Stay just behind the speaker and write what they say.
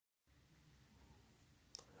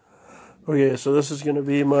Okay, so this is going to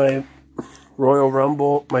be my Royal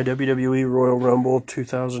Rumble, my WWE Royal Rumble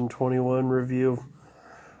 2021 review.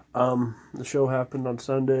 The show happened on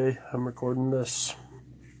Sunday. I'm recording this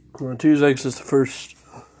on Tuesday because it's the first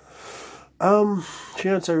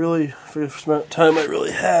chance first amount of time I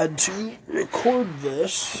really had to record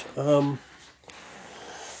this.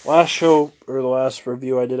 Last show, or the last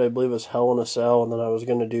review I did, I believe, was Hell in a Cell, and then I was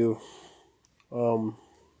going to do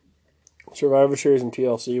Survivor Series and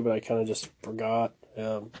TLC, but I kind of just forgot.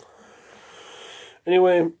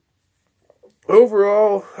 Anyway,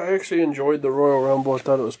 overall, I actually enjoyed the Royal Rumble. I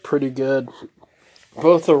thought it was pretty good.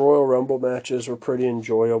 Both the Royal Rumble matches were pretty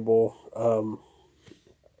enjoyable.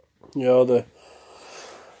 The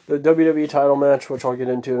WWE title match, which I'll get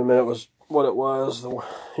into in a minute, was what it was. The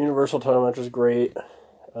Universal title match was great.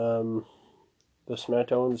 The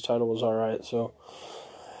SmackDown Women's title was alright. So,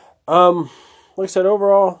 like I said,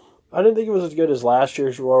 overall, I didn't think it was as good as last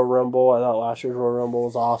year's Royal Rumble. I thought last year's Royal Rumble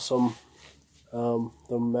was awesome.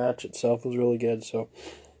 The match itself was really good. So,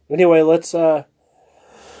 anyway, let's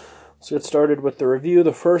get started with the review.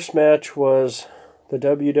 The first match was the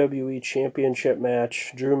WWE Championship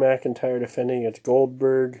match. Drew McIntyre defending against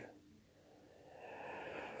Goldberg.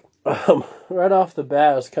 Right off the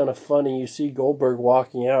bat, it's kind of funny. You see Goldberg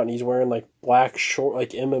walking out, and he's wearing like black short,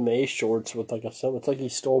 like MMA shorts with like it's like he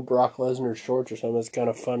stole Brock Lesnar's shorts or something. It's kind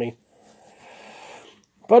of funny.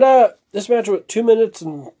 But this match was about 2 minutes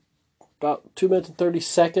and 30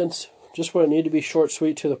 seconds. Just what it needed to be short,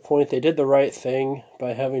 sweet, to the point. They did the right thing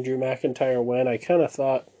by having Drew McIntyre win. I kind of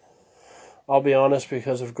thought, I'll be honest,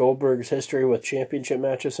 because of Goldberg's history with championship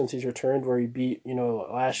matches since he's returned, where he beat,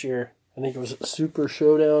 last year, I think it was a Super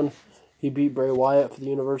Showdown, he beat Bray Wyatt for the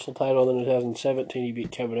Universal title. Then in 2017, he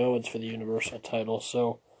beat Kevin Owens for the Universal title.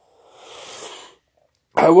 So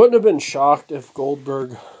I wouldn't have been shocked if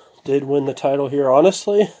Goldberg did win the title here.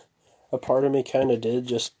 Honestly, a part of me kind of did,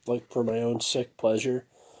 just like for my own sick pleasure,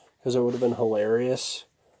 because it would have been hilarious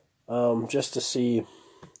just to see,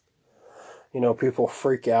 people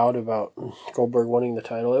freak out about Goldberg winning the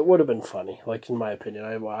title. It would have been funny, like in my opinion.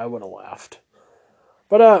 I would have laughed.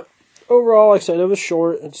 But overall, like I said, it was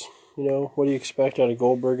short. It's, what do you expect out of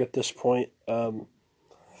Goldberg at this point? I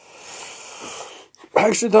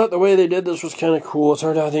actually thought the way they did this was kind of cool. It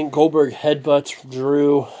started out, I think Goldberg headbutts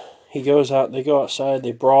Drew. He goes out, they go outside,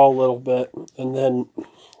 they brawl a little bit, and then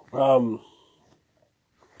I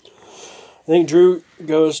think Drew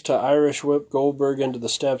goes to Irish whip Goldberg into the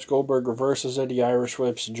steps. Goldberg reverses it. He Irish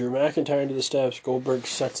whips Drew McIntyre into the steps. Goldberg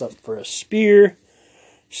sets up for a spear.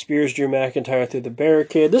 Spears Drew McIntyre through the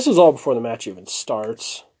barricade. This is all before the match even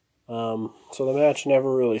starts. So the match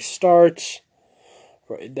never really starts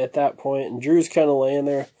at that point, and Drew's kind of laying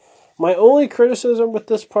there. My only criticism with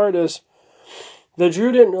this part is that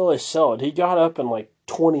Drew didn't really sell it. He got up in like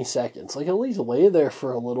 20 seconds. Like, at least lay there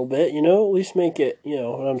for a little bit, at least make it,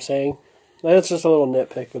 what I'm saying? That's just a little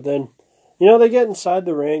nitpick. But then, they get inside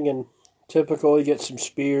the ring and typically get some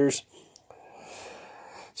spears,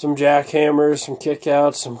 some jackhammers, some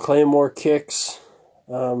kickouts, some claymore kicks.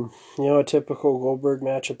 A typical Goldberg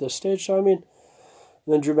match at this stage. So,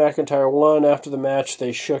 then Drew McIntyre won. After the match,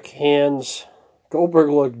 they shook hands. Goldberg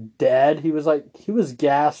looked dead. He was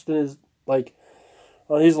gassed in his, he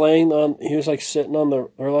was sitting on the,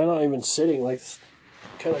 or not even sitting,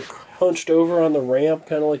 kind of hunched over on the ramp,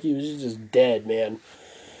 kind of like he was just dead, man.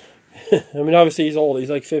 Obviously he's old. He's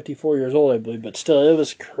 54 years old, I believe, but still, it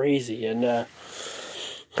was crazy. And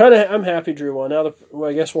I'm happy Drew won. Now,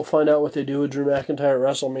 I guess we'll find out what they do with Drew McIntyre at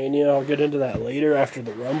WrestleMania. I'll get into that later after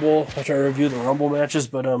the Rumble, after I review the Rumble matches.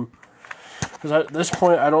 But because at this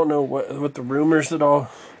point, I don't know what the rumors that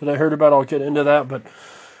I heard about. I'll get into that, but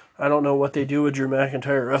I don't know what they do with Drew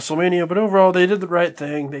McIntyre at WrestleMania. But overall, they did the right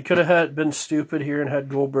thing. They could have been stupid here and had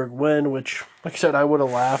Goldberg win, which, like I said, I would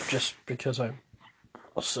have laughed just because I'm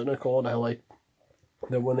cynical and I like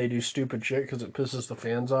that when they do stupid shit because it pisses the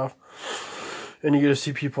fans off. And you get to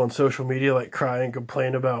see people on social media cry and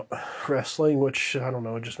complain about wrestling, which, I don't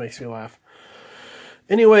know, it just makes me laugh.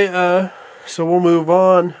 Anyway, so we'll move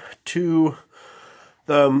on to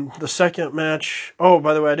the second match. Oh,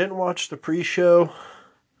 by the way, I didn't watch the pre-show.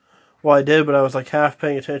 Well, I did, but I was half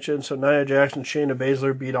paying attention. So Nia Jax and Shayna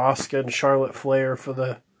Baszler beat Asuka and Charlotte Flair for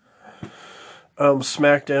the the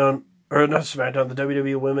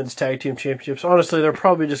WWE Women's Tag Team Championships. Honestly, they're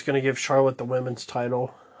probably just going to give Charlotte the women's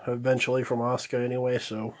title eventually from Asuka anyway,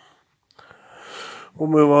 so we'll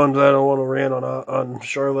move on to that. I don't want to rant on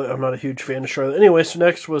Charlotte. I'm not a huge fan of Charlotte. Anyway, so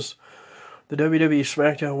next was the WWE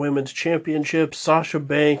SmackDown Women's Championship. Sasha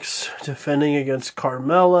Banks defending against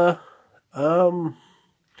Carmella.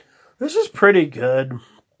 This is pretty good.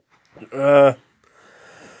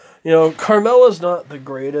 You know, Carmella's not the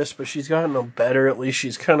greatest, but she's gotten no better. At least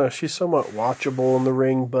she's somewhat watchable in the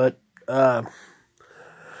ring. But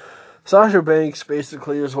Sasha Banks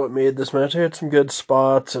basically is what made this match. They had some good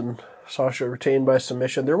spots, and Sasha retained by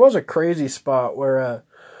submission. There was a crazy spot where I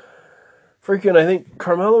think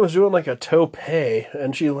Carmella was doing like a tope,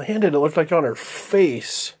 and she landed, it looked like on her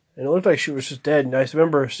face, and it looked like she was just dead. And I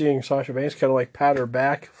remember seeing Sasha Banks kind of like pat her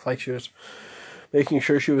back, like she was making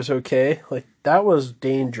sure she was okay. Like, that was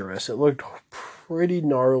dangerous. It looked pretty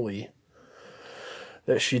gnarly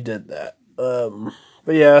that she did that.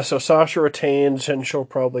 But yeah, so Sasha retains, and she'll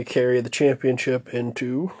probably carry the championship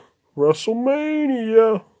into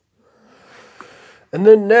WrestleMania. And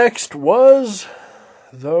then next was,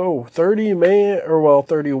 30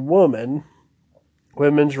 woman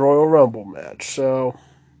women's Royal Rumble match. So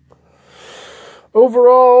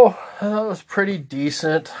overall, that was pretty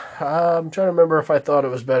decent. I'm trying to remember if I thought it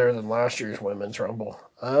was better than last year's Women's Rumble.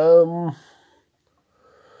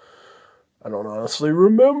 I don't honestly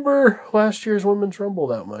remember last year's Women's Rumble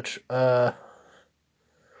that much. I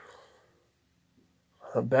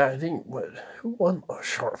think, who won? Oh,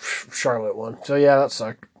 Charlotte won. So yeah, that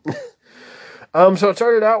sucked. So it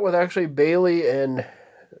started out with actually Bayley and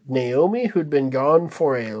Naomi, who'd been gone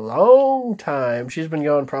for a long time. She's been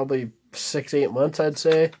gone probably 6-8 months, I'd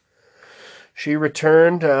say. She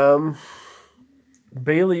returned. Naomi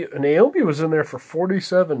was in there for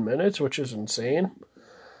 47 minutes, which is insane.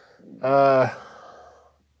 The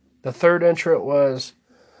third entrant was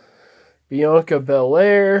Bianca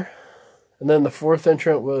Belair, and then the fourth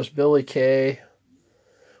entrant was Billie Kay,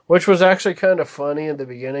 which was actually kind of funny in the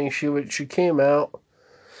beginning. She came out,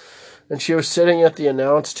 and she was sitting at the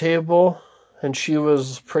announce table, and she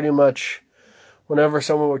was pretty much, whenever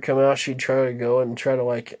someone would come out, she'd try to go and try to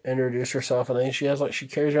like introduce herself. And I think she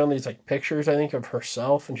carries around these like pictures, I think, of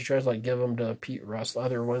herself, and she tries to like give them to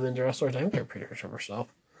other women's wrestlers. I think they're pictures of herself.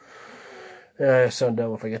 Yeah, I sound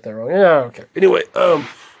dumb if I get that wrong. Yeah, okay. Anyway,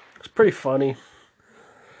 it's pretty funny.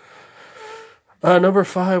 Number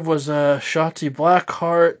 5 was Shotzi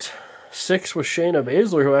Blackheart. 6 was Shayna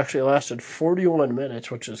Baszler, who actually lasted 41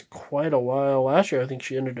 minutes, which is quite a while. Last year, I think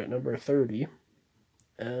she ended at number 30.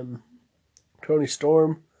 Toni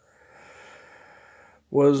Storm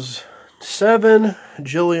was 7.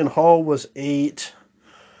 Jillian Hall was 8.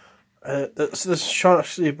 This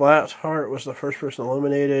Shotzi Blackheart was the first person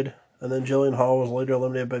eliminated, and then Jillian Hall was later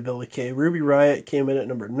eliminated by Billie Kay. Ruby Riott came in at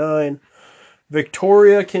number 9.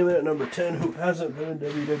 Victoria came in at number 10, who hasn't been in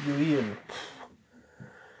WWE in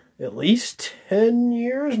at least 10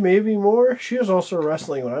 years, maybe more. She was also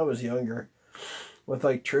wrestling when I was younger, with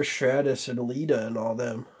like Trish Stratus and Lita and all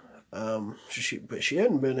them. But she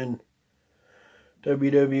hadn't been in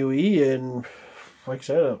WWE in, like I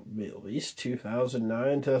said, at least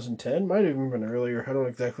 2009, 2010. Might have even been earlier. I don't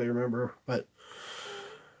exactly remember. But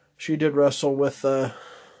she did wrestle with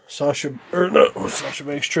Sasha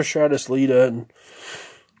Banks, Trish Stratus, Lita, and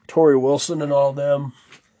Tori Wilson and all them.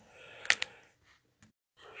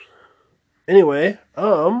 Anyway,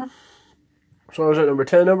 so I was at number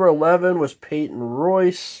 10. Number 11 was Peyton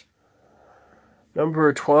Royce.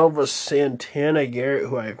 Number 12 was Santana Garrett,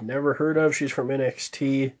 who I've never heard of. She's from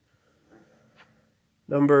NXT.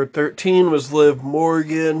 Number 13 was Liv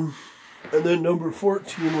Morgan. And then number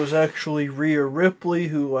 14 was actually Rhea Ripley,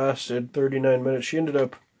 who lasted 39 minutes. She ended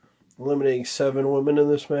up eliminating 7 women in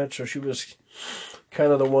this match, so she was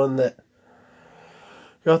kind of the one that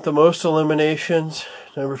got the most eliminations.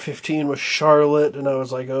 Number 15 was Charlotte, and I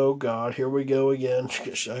was like, oh god, here we go again.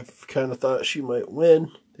 I kind of thought she might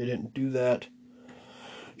win. They didn't do that.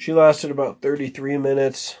 She lasted about 33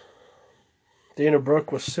 minutes. Dana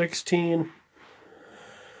Brooke was 16.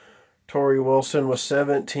 Tori Wilson was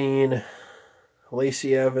 17.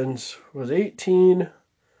 Lacey Evans was 18.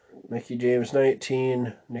 Mickie James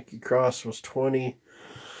 19. Nikki Cross was 20.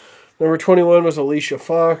 Number 21 was Alicia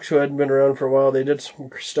Fox, who hadn't been around for a while. They did some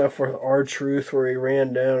stuff with R-Truth where he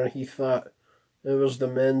ran down and he thought it was the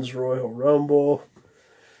men's Royal Rumble.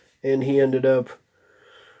 And he ended up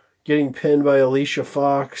getting pinned by Alicia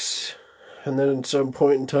Fox. And then at some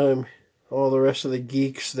point in time, all the rest of the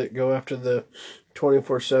geeks that go after the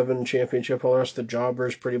 24/7 championship, all the rest of the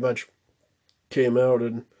jobbers pretty much came out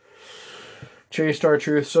and chased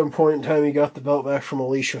R-Truth. At some point in time, he got the belt back from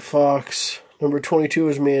Alicia Fox. Number 22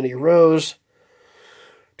 was Mandy Rose.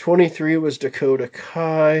 23 was Dakota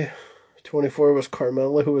Kai. 24 was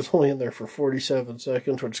Carmella, who was only in there for 47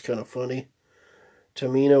 seconds, which is kind of funny.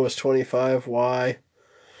 Tamina was 25. Why?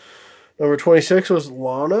 Number 26 was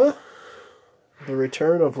Lana. The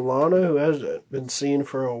return of Lana, who hasn't been seen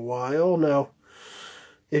for a while. Now,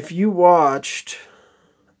 if you watched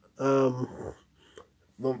the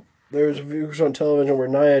there was videos on television where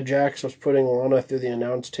Nia Jax was putting Lana through the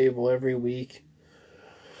announce table every week.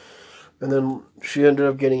 And then she ended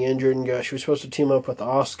up getting injured and she was supposed to team up with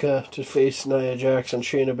Asuka to face Nia Jax and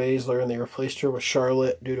Shayna Baszler, and they replaced her with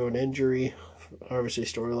Charlotte due to an injury. Obviously,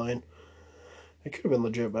 storyline. It could have been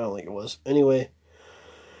legit, but I don't think it was. Anyway,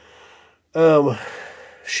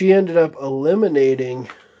 she ended up eliminating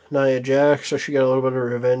Nia Jax, so she got a little bit of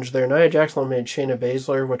revenge there. Nia Jax eliminated Shayna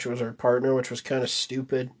Baszler, which was her partner, which was kind of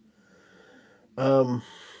stupid.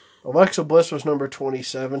 Alexa Bliss was number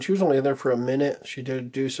 27. She was only there for a minute. She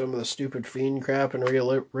did do some of the stupid Fiend crap, and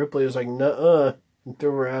Rhea Ripley was like, nuh-uh, and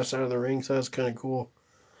threw her ass out of the ring, so that was kind of cool.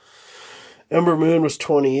 Ember Moon was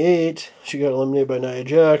 28. She got eliminated by Nia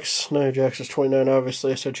Jax. Nia Jax was 29,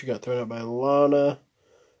 obviously. I said she got thrown out by Lana.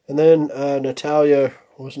 And then Natalya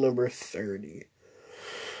was number 30.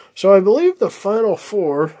 So I believe the final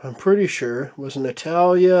four, I'm pretty sure, was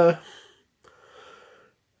Natalya,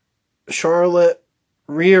 Charlotte,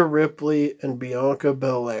 Rhea Ripley, and Bianca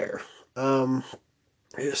Belair.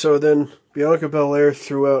 So then Bianca Belair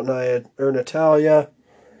threw out Natalya,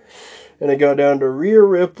 and it got down to Rhea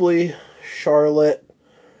Ripley, Charlotte,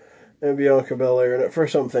 and Bianca Belair. And at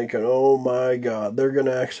first I'm thinking, oh my god, they're going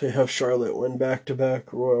to actually have Charlotte win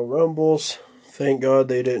back-to-back Royal Rumbles. Thank God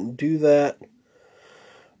they didn't do that.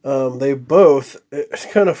 It's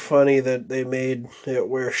kind of funny that they made it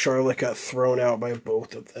where Charlotte got thrown out by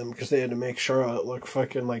both of them, because they had to make Charlotte look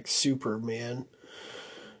fucking like Superman,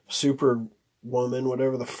 Superwoman,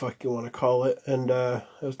 whatever the fuck you want to call it. And that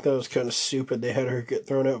was kind of stupid. They had her get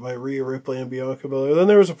thrown out by Rhea Ripley and Bianca Belair. Then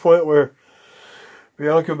there was a point where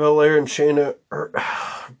Bianca Belair and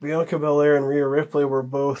Rhea Ripley were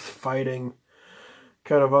both fighting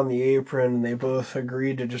kind of on the apron, and they both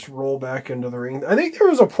agreed to just roll back into the ring. I think there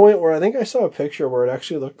was a point where I think I saw a picture where it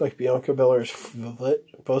actually looked like Bianca Belair's foot,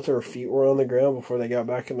 both of her feet were on the ground before they got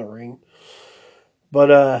back in the ring.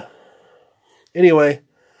 But anyway,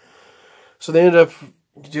 so they ended up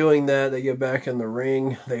doing that. They get back in the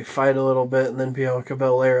ring, they fight a little bit, and then Bianca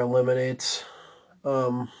Belair eliminates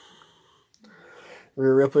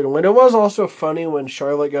Rhea Ripley to win. It was also funny when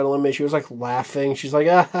Charlotte got eliminated. She was like laughing. She's like,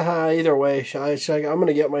 either way. She's like, I'm going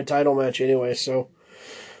to get my title match anyway. So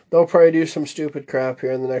they'll probably do some stupid crap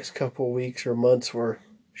here in the next couple of weeks or months where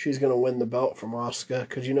she's going to win the belt from Asuka.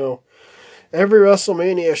 Because, every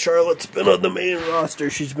WrestleMania, Charlotte's been on the main roster.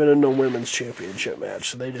 She's been in the women's championship match.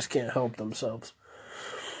 So they just can't help themselves.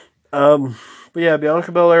 But yeah,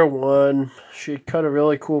 Bianca Belair won. She cut a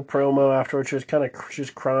really cool promo afterwards. She was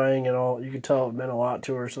crying and all. You could tell it meant a lot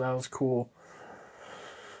to her, so that was cool.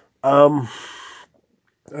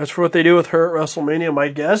 As for what they do with her at WrestleMania, my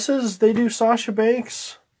guess is they do Sasha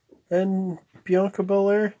Banks and Bianca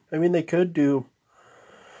Belair. I mean, they could do...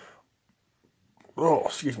 Oh,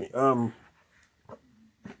 excuse me.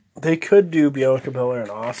 They could do Bianca Belair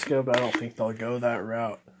and Asuka, but I don't think they'll go that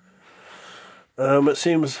route. It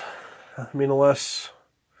seems... unless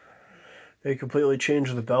they completely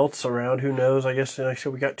change the belts around, who knows? I guess, like I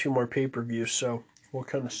said, we got 2 more pay-per-views, so we'll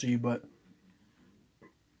kind of see, but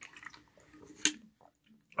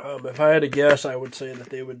if I had to guess, I would say that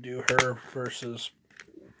they would do her versus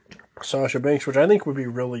Sasha Banks, which I think would be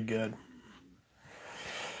really good.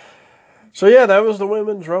 So yeah, that was the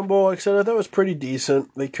Women's Rumble. Like I said, that was pretty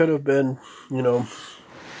decent. They could have been,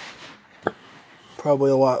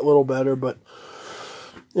 probably a little better, but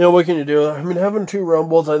what can you do? I mean, having 2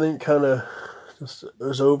 Rumbles, I think, kind of just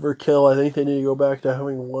is overkill. I think they need to go back to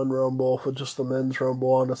having 1 Rumble for just the Men's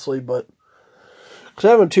Rumble, honestly. But because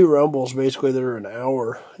having 2 Rumbles, basically, that are an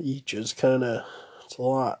hour each, is it's a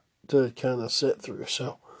lot to kind of sit through.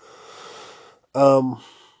 So, but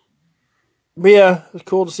yeah, it's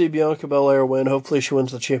cool to see Bianca Belair win. Hopefully, she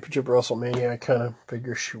wins the championship at WrestleMania. I kind of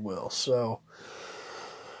figure she will. So,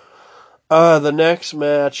 the next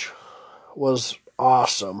match was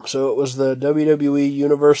awesome. So it was the WWE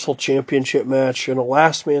Universal Championship match and a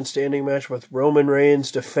last man standing match with Roman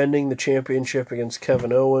Reigns defending the championship against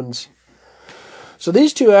Kevin Owens. So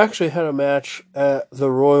these two actually had a match at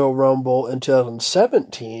the Royal Rumble in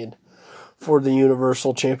 2017 for the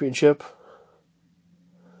Universal Championship.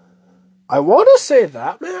 I want to say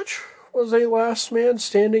that match was a last man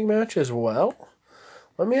standing match as well.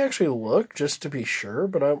 Let me actually look just to be sure,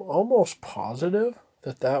 but I'm almost positive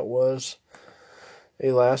that was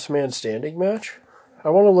a last man standing match. I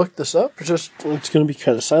want to look this up. It's going to be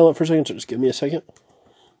kind of silent for a second, so just give me a second.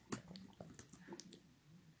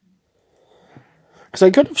 Because I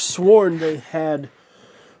could have sworn they had...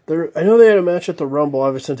 I know they had a match at the Rumble,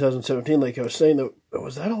 obviously in 2017, like I was saying.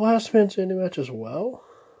 Was that a last man standing match as well?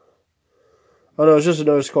 Oh no, it was just a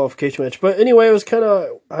no disqualification match. But anyway, it was kind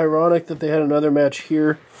of ironic that they had another match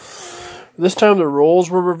here This time the roles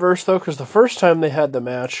were reversed, though, because the first time they had the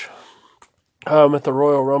match at the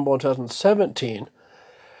Royal Rumble in 2017,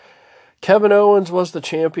 Kevin Owens was the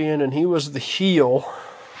champion and he was the heel.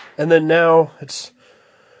 And then now it's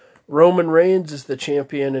Roman Reigns is the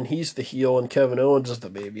champion and he's the heel and Kevin Owens is the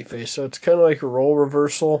babyface. So it's kind of like a role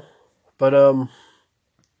reversal. But,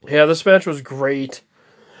 yeah, this match was great.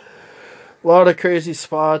 A lot of crazy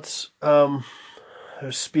spots. A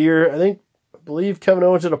spear. I believe Kevin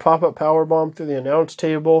Owens did a pop-up powerbomb through the announce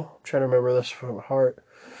table. I'm trying to remember this from heart.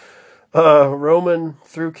 Roman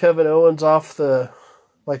threw Kevin Owens off the,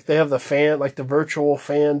 like they have the fan, like the virtual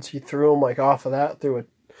fans. He threw him like off of that through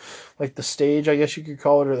like the stage, I guess you could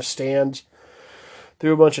call it, or the stands.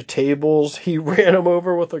 Threw a bunch of tables. He ran him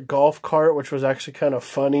over with a golf cart, which was actually kind of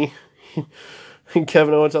funny. And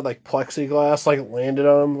Kevin Owens had like plexiglass, like landed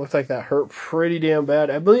on him. Looked like that hurt pretty damn bad.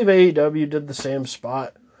 I believe AEW did the same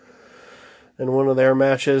spot in one of their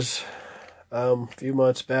matches a few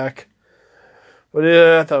months back. But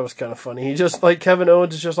yeah, I thought it was kind of funny. He just, like, Kevin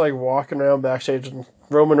Owens is just like walking around backstage and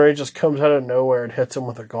Roman Reigns just comes out of nowhere and hits him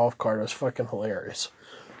with a golf cart. It was fucking hilarious.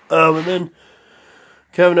 And then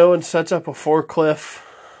Kevin Owens sets up a forklift.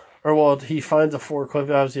 Or, well, he finds a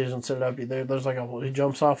forklift. Obviously, he doesn't set it up. There's like he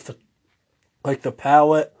jumps off the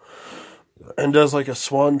pallet and does like a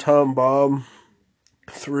swanton bomb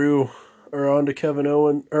through or onto Kevin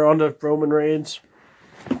Owens or onto Roman Reigns,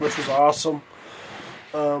 which was awesome.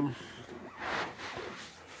 Now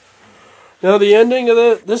the ending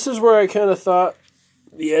of this is where I kind of thought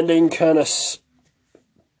the ending kind of,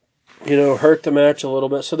 hurt the match a little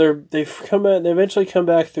bit. So they eventually come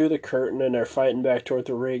back through the curtain and they're fighting back toward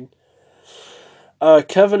the ring.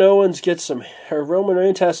 Kevin Owens Roman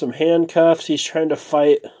Reigns has some handcuffs. He's trying to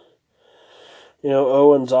fight,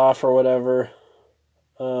 Owens off or whatever.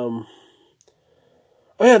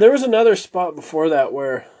 Oh yeah, there was another spot before that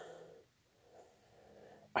where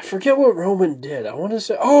I forget what Roman did. I want to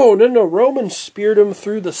say, Roman speared him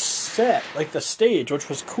through the set, like the stage, which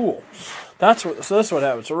was cool. That's what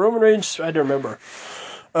happened. So Roman Reigns, I don't remember.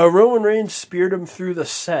 Roman Reigns speared him through the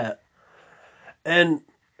set, and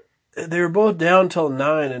they were both down till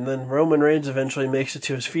 9, and then Roman Reigns eventually makes it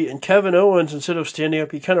to his feet. And Kevin Owens, instead of standing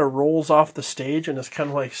up, he kind of rolls off the stage and is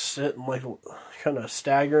kind of like sitting, like kind of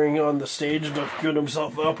staggering on the stage to get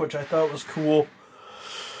himself up, which I thought was cool.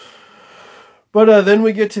 But then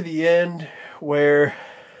we get to the end where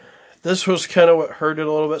this was kind of what hurt it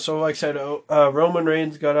a little bit. So like I said, Roman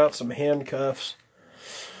Reigns got out some handcuffs,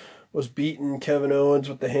 was beating Kevin Owens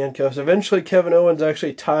with the handcuffs. Eventually Kevin Owens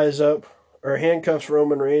actually ties up or handcuffs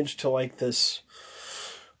Roman Reigns to like this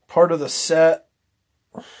part of the set.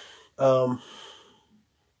 And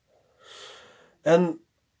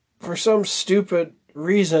for some stupid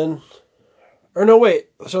reason, or no, wait.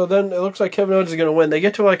 So then it looks like Kevin Owens is going to win. They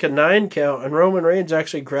get to like a 9 count, and Roman Reigns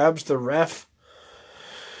actually grabs the ref,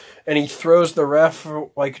 and he throws the ref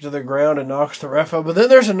like to the ground and knocks the ref out. But then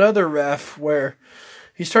there's another ref where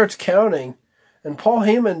he starts counting, and Paul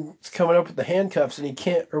Heyman's coming up with the handcuffs, and he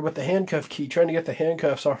can't, or with the handcuff key, trying to get the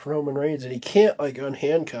handcuffs off Roman Reigns, and he can't like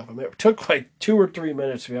unhandcuff him. It took like 2 or 3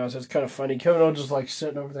 minutes, to be honest. It's kind of funny. Kevin Owens is like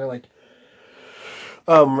sitting over there like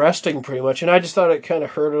resting pretty much, and I just thought it kind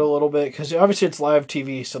of hurt it a little bit because obviously it's live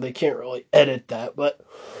TV, so they can't really edit that. But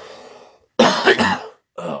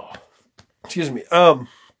excuse me. But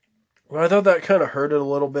I thought that kind of hurt it a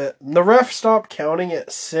little bit. And the ref stopped counting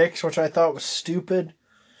at 6, which I thought was stupid.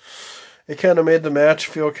 It kind of made the match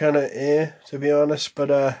feel kind of to be honest. But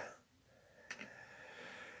well,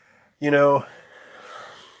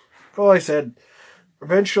 like I said,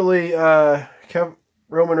 eventually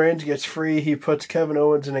Roman Reigns gets free. He puts Kevin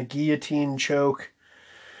Owens in a guillotine choke.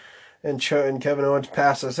 And Kevin Owens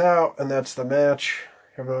passes out. And that's the match.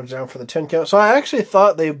 Kevin Owens down for the 10 count. So I actually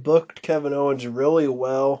thought they booked Kevin Owens really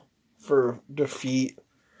well for defeat.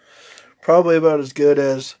 Probably about as good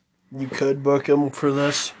as you could book him for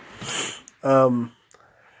this.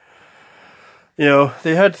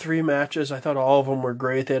 They had 3 matches. I thought all of them were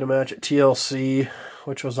great. They had a match at TLC,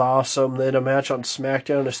 which was awesome. They had a match on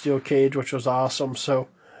SmackDown, a steel cage, which was awesome. So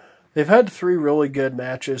they've had 3 really good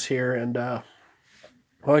matches here. And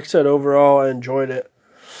like I said, overall, I enjoyed it.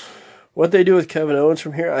 What they do with Kevin Owens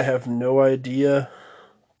from here, I have no idea.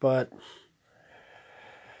 But,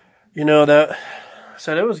 that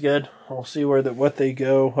said, it was good. We'll see what they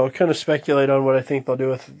go. I'll kind of speculate on what I think they'll do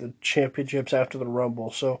with the championships after the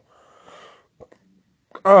Rumble. So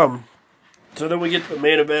then we get to the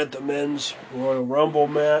main event, the men's Royal Rumble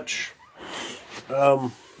match.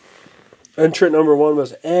 Entrant number 1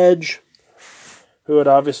 was Edge, who had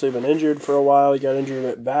obviously been injured for a while. He got injured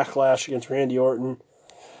at Backlash against Randy Orton.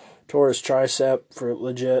 Tore his tricep for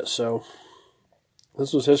legit, so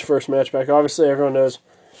This was his first match back. Obviously, everyone knows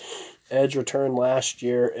Edge returned last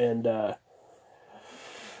year and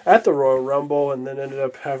at the Royal Rumble, and then ended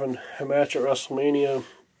up having a match at WrestleMania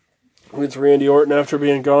with Randy Orton after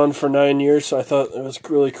being gone for 9 years. So I thought it was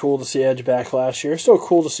really cool to see Edge back last year. Still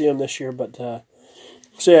cool to see him this year, but so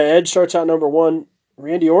yeah, Edge starts out number 1.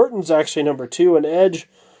 Randy Orton's actually number 2, and Edge,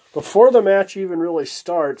 before the match even really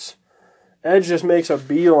starts, Edge just makes a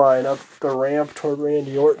beeline up the ramp toward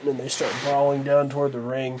Randy Orton, and they start brawling down toward the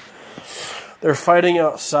ring. They're fighting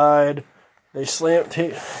outside. They slam.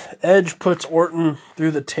 Edge puts Orton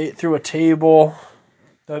through through a table.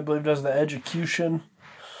 I believe does the execution,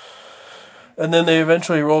 and then they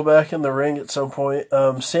eventually roll back in the ring at some point.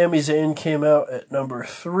 Sami Zayn came out at number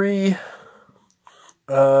 3,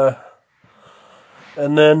 and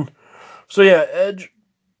then so yeah, Edge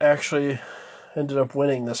actually ended up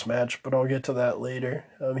winning this match, but I'll get to that later.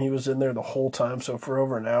 He was in there the whole time, so for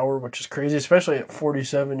over an hour, which is crazy, especially at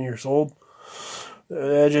 47 years old.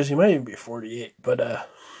 Edge, he might even be 48, but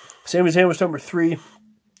Sami Zayn was number 3.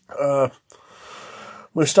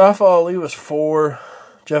 Mustafa Ali was 4.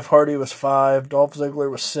 Jeff Hardy was 5. Dolph Ziggler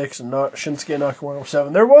was 6, and Shinsuke Nakamura was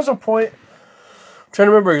 7. There was a point, I'm trying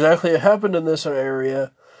to remember exactly, it happened in this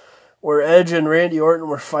area, where Edge and Randy Orton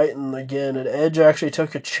were fighting again, and Edge actually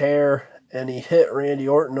took a chair and he hit Randy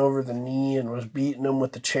Orton over the knee and was beating him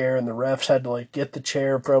with the chair, and the refs had to get the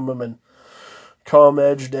chair from him and calm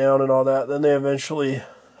Edge down and all that. Then they eventually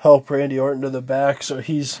help Randy Orton to the back, so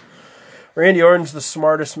Randy Orton's the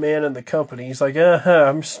smartest man in the company. He's like,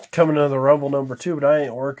 I'm just coming to the Rumble number 2, but I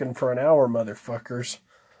ain't working for an hour, motherfuckers.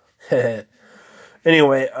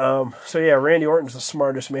 Anyway, so yeah, Randy Orton's the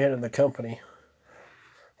smartest man in the company.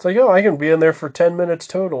 It's like, I can be in there for 10 minutes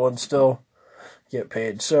total and still get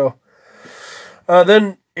paid. So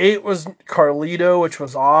then 8 was Carlito, which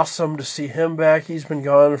was awesome to see him back. He's been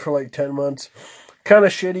gone for 10 months. Kind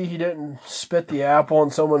of shitty he didn't spit the apple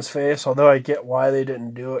in someone's face, although I get why they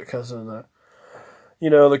didn't do it because of the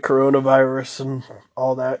coronavirus and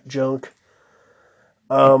all that junk.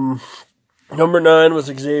 Number 9 was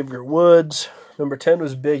Xavier Woods. Number 10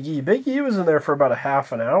 was Big E. Big E was in there for about a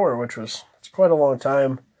half an hour, which was quite a long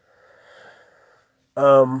time.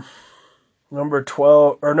 Number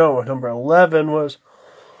 11 was,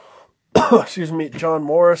 John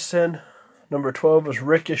Morrison. Number 12 was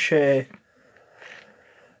Ricochet.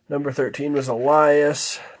 Number 13 was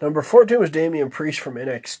Elias. Number 14 was Damian Priest from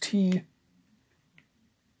NXT.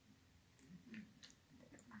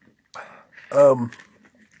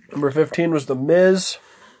 Number 15 was The Miz.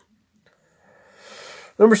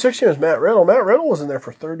 Number 16 was Matt Riddle. Matt Riddle was in there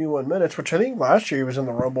for 31 minutes, which I think last year he was in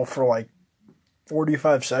the Rumble for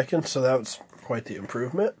 45 seconds, so that was quite the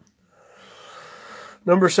improvement.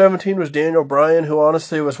 Number 17 was Daniel Bryan, who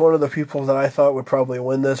honestly was one of the people that I thought would probably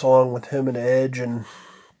win this, along with him and Edge, and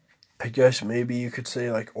I guess maybe you could say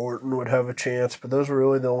Orton would have a chance, but those were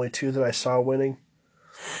really the only 2 that I saw winning.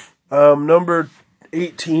 Number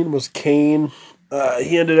 18 was Kane.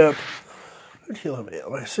 He ended up, who did he eliminate?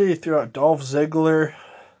 I say he threw out Dolph Ziggler,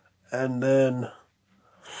 and then I'm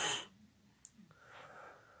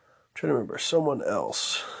trying to remember someone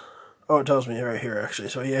else. Oh, it tells me right here, actually.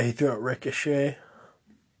 So yeah, he threw out Ricochet.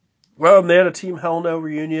 Well, they had a Team Hell No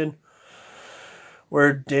reunion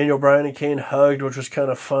where Daniel Bryan and Kane hugged, which was kind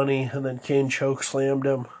of funny, and then Kane chokeslammed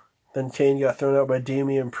him. Then Kane got thrown out by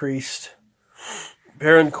Damian Priest.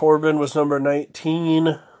 Baron Corbin was number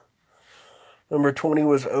 19. Number 20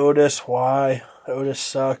 was Otis. Why? Otis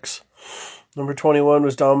sucks. Number 21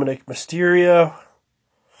 was Dominic Mysterio.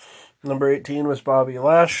 Number 18 was Bobby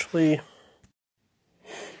Lashley.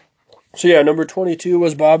 So yeah, number 22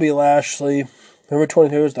 was Bobby Lashley. Number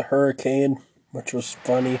 23 was the Hurricane, which was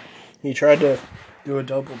funny. He tried to do a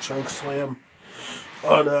double choke slam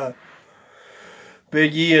on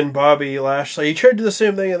Big E and Bobby Lashley. He tried to do the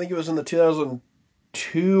same thing. I think it was in the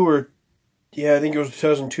 2002 I think it was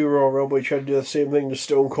 2002 Royal Rumble. He tried to do the same thing to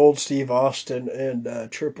Stone Cold Steve Austin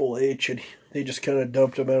and Triple H, and they just kind of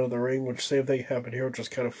dumped him out of the ring, which same thing happened here, which was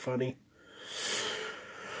kind of funny.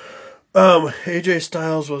 AJ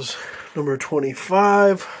Styles was number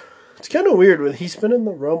 25. It's kind of weird when he's been in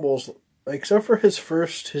the Rumbles, except for his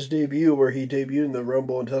debut where he debuted in the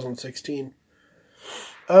Rumble in 2016.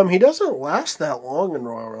 He doesn't last that long in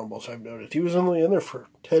Royal Rumbles, I've noticed. He was only in there for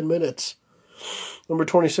 10 minutes. Number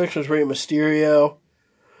 26 was Rey Mysterio.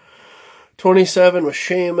 27 was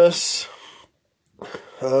Sheamus.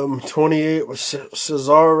 28 was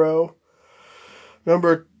Cesaro.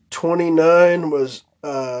 Number 29 was...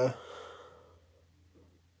 Oh,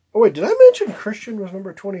 wait, did I mention Christian was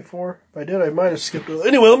number 24? If I did, I might have skipped it.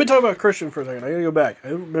 Anyway, let me talk about Christian for a second. I gotta go back. I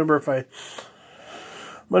don't remember if I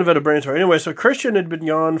Might have had a brain story. Anyway, so Christian had been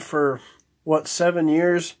gone for, 7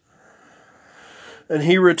 years? And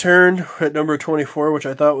he returned at number 24, which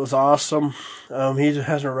I thought was awesome. He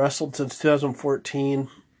hasn't wrestled since 2014.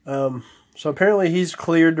 So apparently he's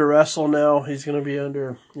cleared to wrestle now. He's going to be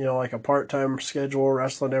under, like a part-time schedule,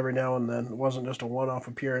 wrestling every now and then. It wasn't just a one-off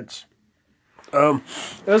appearance.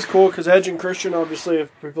 That's cool because Edge and Christian, obviously, if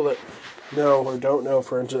people that know or don't know,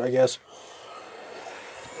 for instance, I guess,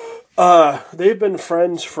 they've been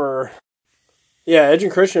friends for, Edge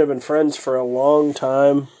and Christian have been friends for a long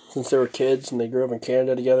time, since they were kids, and they grew up in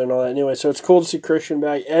Canada together and all that. Anyway, so it's cool to see Christian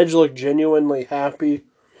back. Edge looked genuinely happy.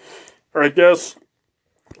 Or I guess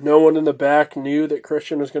no one in the back knew that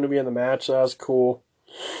Christian was going to be in the match, so that was cool.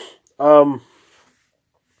 And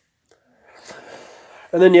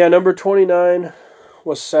then, number 29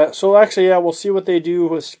 was set. So actually, we'll see what they do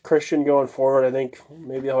with Christian going forward. I think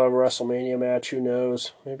maybe he'll have a WrestleMania match. Who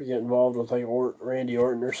knows? Maybe get involved with like Randy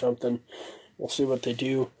Orton or something. We'll see what they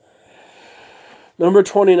do. Number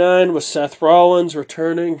 29 was Seth Rollins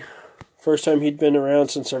returning. First time he'd been around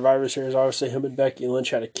since Survivor Series. Obviously, him and Becky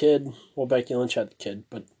Lynch had a kid. Well, Becky Lynch had the kid,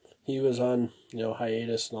 but he was on,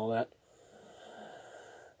 hiatus and all that.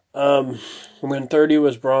 And then 30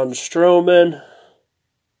 was Braun Strowman.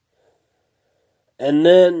 And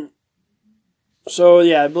then,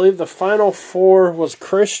 I believe the final four was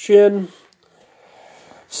Christian,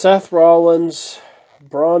 Seth Rollins,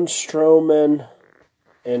 Braun Strowman,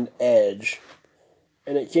 and Edge.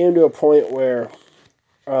 And it came to a point where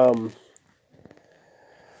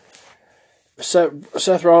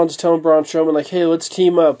Seth Rollins telling Braun Strowman, like, hey, let's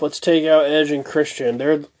team up. Let's take out Edge and Christian.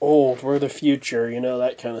 They're old. We're the future.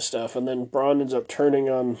 That kind of stuff. And then Braun ends up turning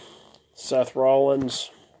on Seth Rollins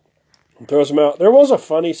and throws him out. There was a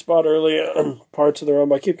funny spot early on parts of the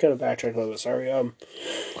Rumble. I keep kind of backtracking a little bit. Sorry.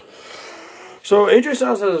 So AJ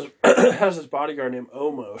Styles has his bodyguard named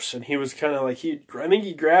Omos, and he was kind of like, I think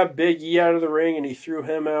he grabbed Big E out of the ring and he threw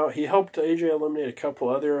him out. He helped AJ eliminate a couple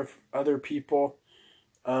other people.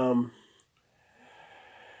 And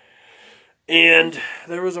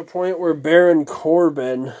there was a point where Braun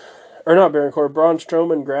Strowman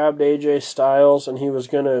grabbed AJ Styles and he was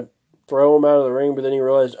going to throw him out of the ring, but then he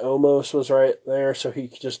realized Omos was right there, so he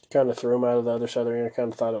just kind of threw him out of the other side of the ring. I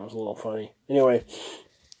kind of thought it was a little funny. Anyway,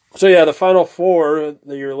 so the final four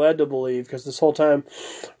that you're led to believe, because this whole time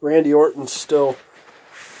Randy Orton's still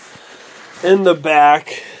in the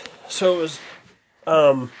back. So it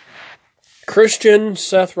was Christian,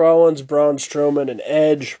 Seth Rollins, Braun Strowman, and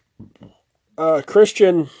Edge.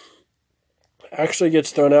 Christian actually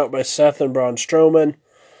gets thrown out by Seth and Braun Strowman.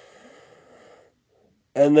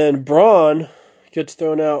 And then Braun gets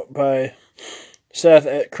thrown out by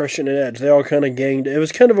Seth, Christian, and Edge. They all kind of ganged. It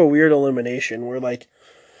was kind of a weird elimination where, like,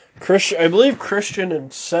 I believe Christian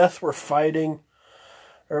and Seth were fighting.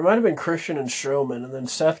 Or it might have been Christian and Strowman. And then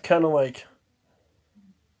Seth kind of, like,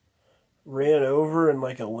 ran over and,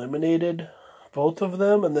 like, eliminated both of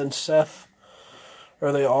them. And then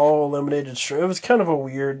they all eliminated Strowman. It was kind of a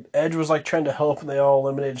weird. Edge was like trying to help, and they all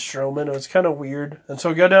eliminated Strowman. It was kind of weird. And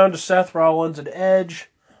so go down to Seth Rollins and Edge.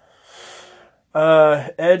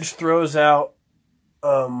 Edge throws out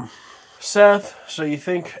Seth, so you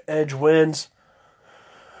think Edge wins.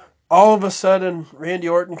 All of a sudden, Randy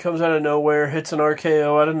Orton comes out of nowhere, hits an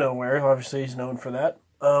RKO out of nowhere. Obviously, he's known for that.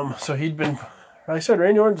 So he'd been, like I said,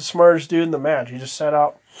 Randy Orton's the smartest dude in the match. He just sat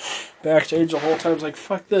out backstage the whole time. He's like,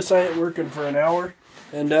 fuck this, I ain't working for an hour.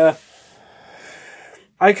 And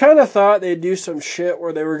I kind of thought they'd do some shit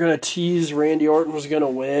where they were going to tease Randy Orton was going to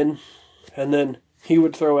win, and then he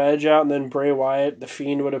would throw Edge out, and then Bray Wyatt, the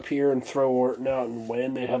Fiend, would appear and throw Orton out and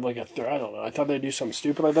win. They'd have like I don't know. I thought they'd do something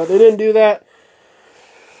stupid like that. They didn't do that.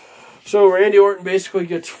 So Randy Orton basically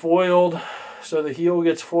gets foiled. So the heel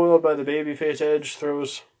gets foiled by the babyface. Edge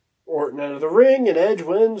throws Orton out of the ring, and Edge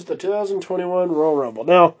wins the 2021 Royal Rumble.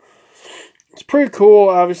 Now, it's pretty cool.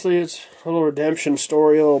 Obviously, it's a little redemption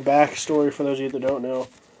story, a little backstory for those of you that don't know.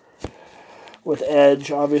 With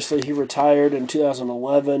Edge, obviously, he retired in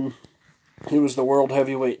 2011. He was the World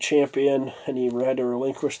Heavyweight Champion, and he had to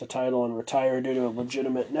relinquish the title and retire due to a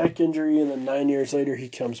legitimate neck injury, and then 9 years later, he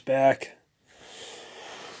comes back.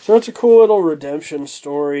 So it's a cool little redemption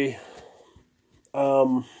story.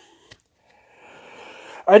 I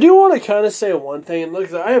do want to kind of say one thing, and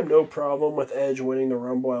look, I have no problem with Edge winning the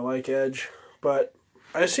Rumble. I like Edge. But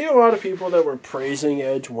I see a lot of people that were praising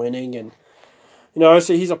Edge winning, and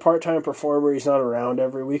obviously he's a part-time performer. He's not around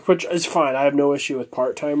every week, which is fine. I have no issue with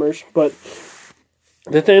part-timers. But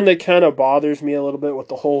the thing that kind of bothers me a little bit with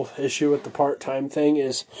the whole issue with the part-time thing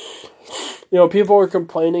is, people are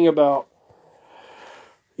complaining about,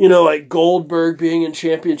 like Goldberg being in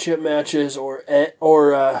championship matches or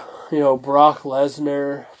Brock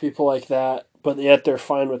Lesnar, people like that, but yet they're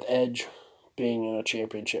fine with Edge being in a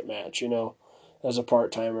championship match, as a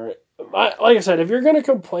part-timer. Like I said, if you're going to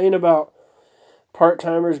complain about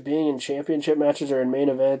part-timers being in championship matches or in main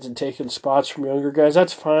events and taking spots from younger guys,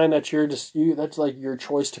 that's fine. That's that's like your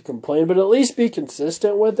choice to complain, but at least be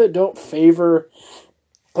consistent with it. Don't favor,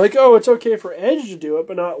 like, oh, it's okay for Edge to do it,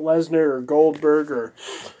 but not Lesnar or Goldberg or,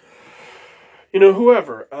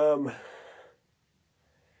 whoever.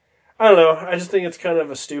 I don't know. I just think it's kind of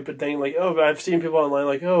a stupid thing. Like, oh, I've seen people online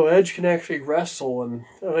like, oh, Edge can actually wrestle, and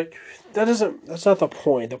I'm like, that's not the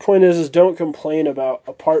point. The point is don't complain about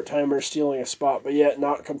a part-timer stealing a spot, but yet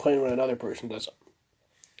not complain when another person does it.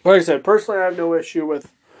 Like I said, personally, I have no issue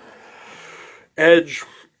with Edge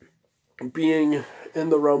being in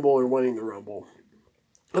the Rumble or winning the Rumble.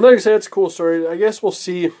 And like I said, it's a cool story. I guess we'll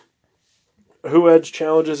see who Edge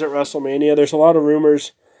challenges at WrestleMania. There's a lot of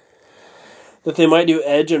rumors that they might do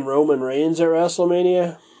Edge and Roman Reigns at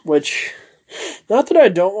WrestleMania, which, not that I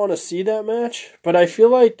don't want to see that match, but I feel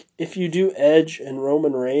like if you do Edge and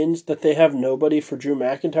Roman Reigns, that they have nobody for Drew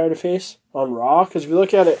McIntyre to face on Raw, because if you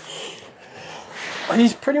look at it,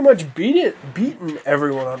 he's pretty much beaten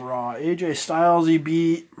everyone on Raw. AJ Styles he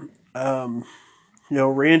beat,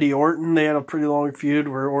 Randy Orton, they had a pretty long feud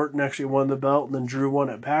where Orton actually won the belt and then Drew won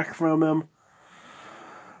it back from him.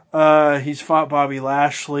 He's fought Bobby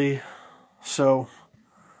Lashley. So,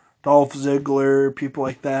 Dolph Ziggler, people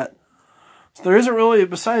like that. So there isn't really,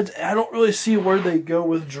 besides, I don't really see where they go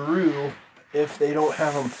with Drew if they don't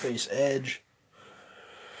have him face Edge.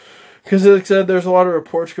 Because, like I said, there's a lot of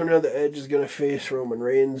reports going on that Edge is going to face Roman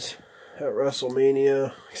Reigns at WrestleMania.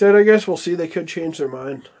 Like I said, I guess we'll see. They could change their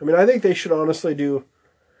mind. I mean, I think they should honestly do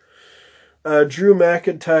Drew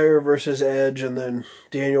McIntyre versus Edge and then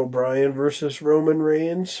Daniel Bryan versus Roman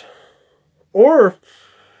Reigns. Or,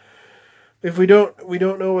 if we don't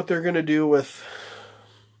know what they're going to do with,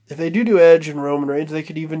 if they do Edge and Roman Reigns, they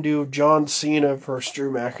could even do John Cena versus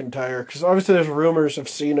Drew McIntyre. Because obviously there's rumors of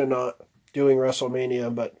Cena not doing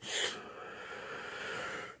WrestleMania, but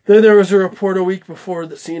then there was a report a week before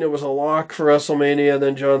that Cena was a lock for WrestleMania, and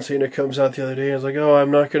then John Cena comes out the other day and is like, oh, I'm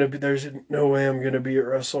not going to be, there's no way I'm going to be at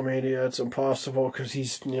WrestleMania. It's impossible because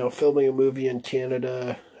he's, filming a movie in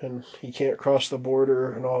Canada and he can't cross the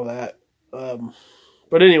border and all that.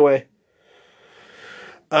 But anyway,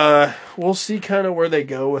 we'll see kind of where they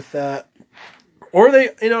go with that. Or they,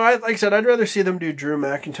 like I said, I'd rather see them do Drew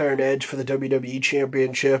McIntyre and Edge for the WWE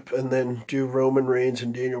Championship and then do Roman Reigns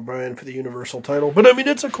and Daniel Bryan for the Universal title. But, I mean,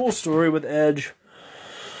 it's a cool story with Edge.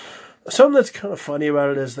 Something that's kind of funny about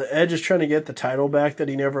it is that Edge is trying to get the title back that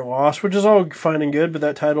he never lost, which is all fine and good, but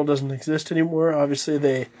that title doesn't exist anymore.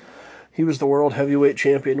 Obviously, he was the World Heavyweight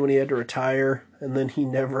Champion when he had to retire, and then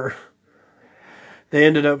they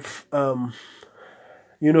ended up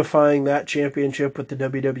unifying that championship with the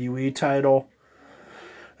WWE title.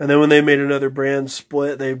 And then when they made another brand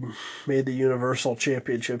split, they made the Universal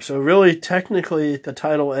Championship. So really, technically, the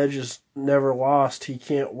title Edge is never lost. He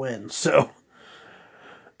can't win. So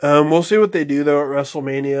we'll see what they do, though, at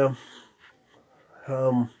WrestleMania.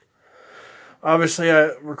 Obviously,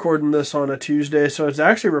 I'm recording this on a Tuesday, so it's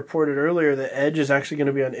actually reported earlier that Edge is actually going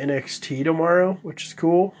to be on NXT tomorrow, which is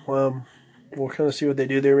cool. We'll kind of see what they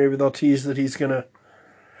do there. Maybe they'll tease that he's going to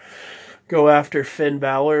go after Finn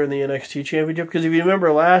Balor in the NXT Championship. Because if you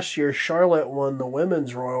remember last year, Charlotte won the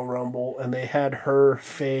Women's Royal Rumble, and they had her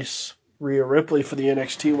face Rhea Ripley for the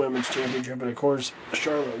NXT Women's Championship. And of course,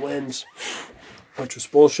 Charlotte wins, which was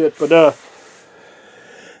bullshit. But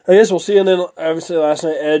I guess we'll see. And then obviously last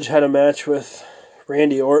night, Edge had a match with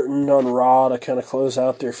Randy Orton on Raw to kind of close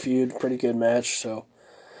out their feud. Pretty good match. So,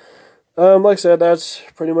 like I said, that's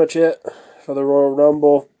pretty much it for the Royal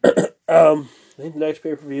Rumble. I think the next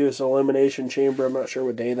pay-per-view is Elimination Chamber. I'm not sure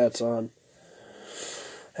what day that's on.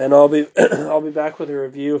 And I'll be back with a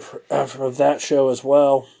review of that show as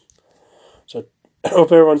well. So I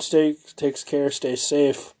hope everyone takes care, stays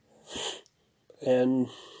safe, and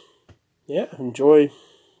yeah, enjoy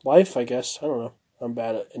life, I guess. I don't know. I'm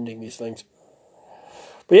bad at ending these things.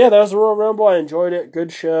 But yeah, that was the Royal Rumble. I enjoyed it.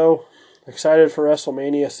 Good show. Excited for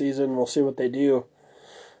WrestleMania season. We'll see what they do.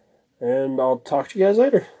 And I'll talk to you guys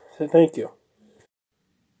later. So thank you.